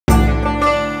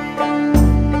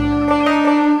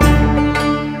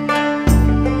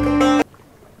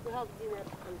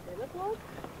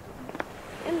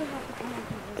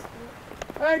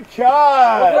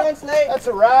charge! All friends late. That's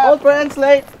a wrap. All friends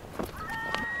late.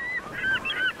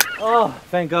 Oh,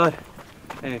 thank God.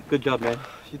 Hey, good job, man.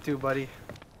 You too, buddy.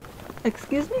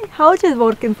 Excuse me, how is it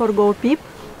working for Go Peep?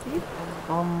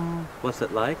 What's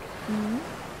it like?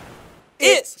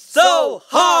 It's so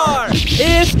hard!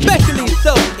 Especially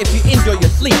so if you enjoy your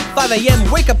sleep. 5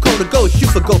 a.m. wake up call to go shoot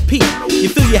for Go Peep. You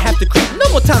feel you have to creep, no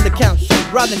more time to count sheep.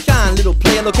 Rise and shine, little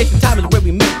player, location time is where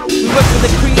we meet. We work with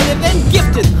a creative and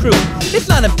gifted crew. It's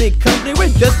not a big company,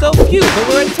 we're just so few, but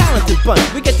we're a talented bunch.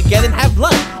 We get together and have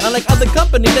lunch, unlike other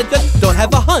companies that just don't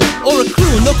have a hunt or a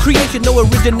crew. No creation, no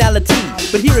originality.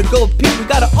 But here at Go Peep, we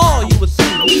got it all you will see.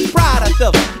 We pride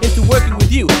ourselves into working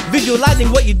with you. Visualizing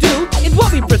what you do is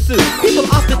what we pursue. People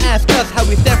often ask us how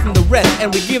we stand from the rest,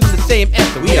 and we give them the same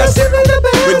answer. We are simply the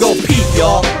best. We Go Peep,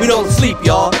 y'all. We don't sleep,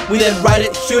 y'all. We then write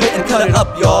it, shoot it, and cut it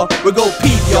up, y'all. We Go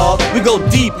Peep, y'all. We go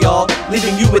deep, y'all.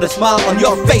 Leaving you with a smile on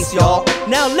your face, y'all.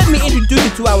 Now let me introduce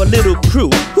you to our little crew.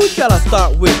 Who shall I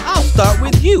start with? I'll start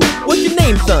with you. What's your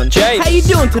name, son? James. How you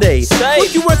doing today? Safe.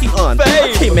 What you working on?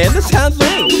 Babe. Okay, man, this sounds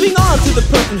lame. Moving on to the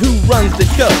person who runs the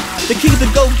show. The king's a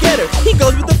go-getter. He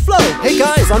goes with the flow. Hey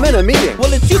guys, I'm in a meeting.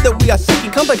 Well, it's you that we are seeking.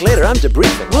 Come back later, I'm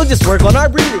debriefing. We'll just work on our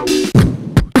breathing.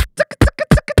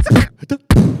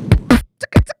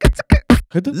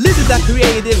 Liz is our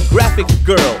creative graphics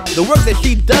girl. The work that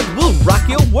she does will rock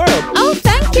your world. Oh,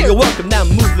 thank you. You're welcome. Now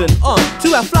moving on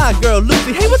to our fly girl,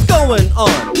 Lucy. Hey, what's going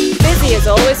on? Busy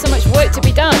as always, so much work to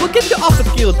be done. Well, get your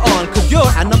office skills on, cause you're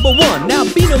our number one. Now,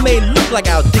 Bino may look like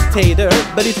our dictator,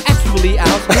 but he's actually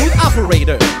our smooth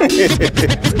operator.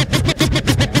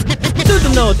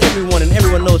 Susan knows everyone and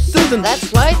everyone knows Susan.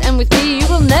 That's right, and with me you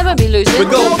will never be losing. We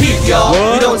Go Peep, y'all.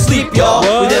 We don't sleep, y'all.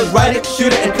 We then write it,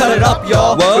 shoot it, and cut it up,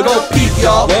 y'all. We Go Peep,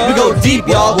 y'all. We go deep,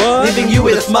 y'all. Leaving you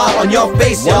with a smile on your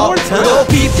face, y'all. We Go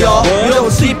Peep, y'all. We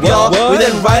don't sleep, y'all. We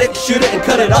then write it, shoot it, and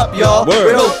cut it up, y'all.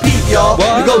 We Go Peep, y'all.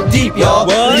 We go deep, y'all.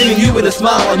 Leaving you with a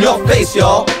smile on your face,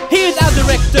 y'all. Here's our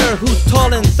director, who's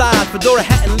tall in size. Fedora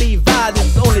hat and Levi's is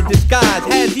his only disguise.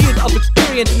 Has years of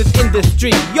experience in this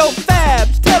industry. Yo,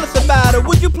 Fabs, tell us about her,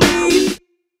 would you please?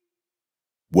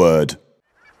 Word.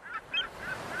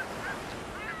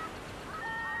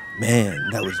 Man,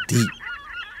 that was deep.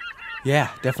 Yeah,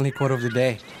 definitely quote of the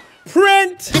day.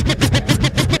 Print!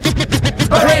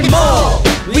 Bahrain Mall,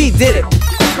 we did it.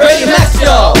 Radio Max,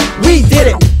 y'all, we did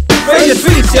it. Radio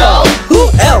Streets, y'all, who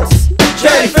else?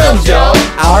 Charity Films, y'all,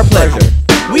 our pleasure.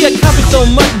 We accomplished so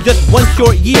much in just one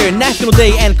short year. National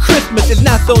Day and Christmas is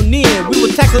now so near. We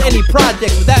will tackle any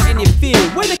project without any fear.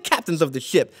 We're the captains of the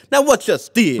ship, now what's your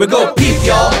steer? We Go Peep,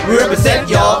 y'all, we represent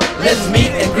y'all. Let's meet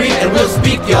and greet and we'll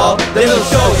speak, y'all. Then we'll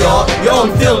show y'all your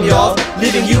own film, y'all.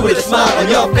 Leaving you with a smile on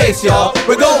your face, y'all.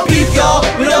 We Go Peep, y'all,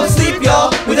 we don't sleep,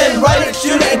 y'all. We then write it,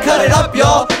 shoot it, and cut it up,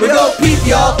 y'all. We Go Peep,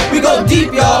 y'all, we go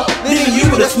deep, y'all. Leaving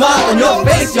you with a smile on your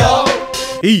face, y'all.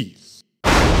 Peace.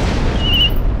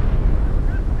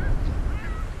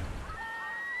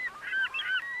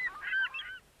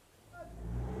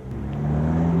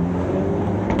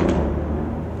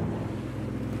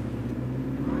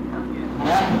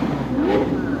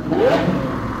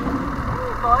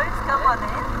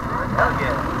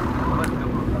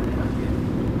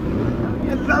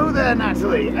 Hello there,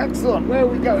 Natalie. Excellent. Where are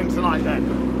we going tonight then?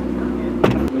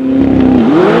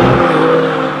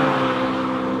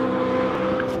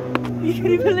 Can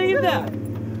you believe that?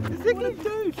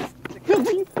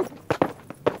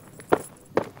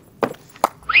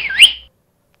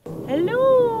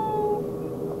 Hello.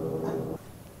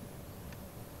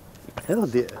 Oh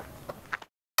dear.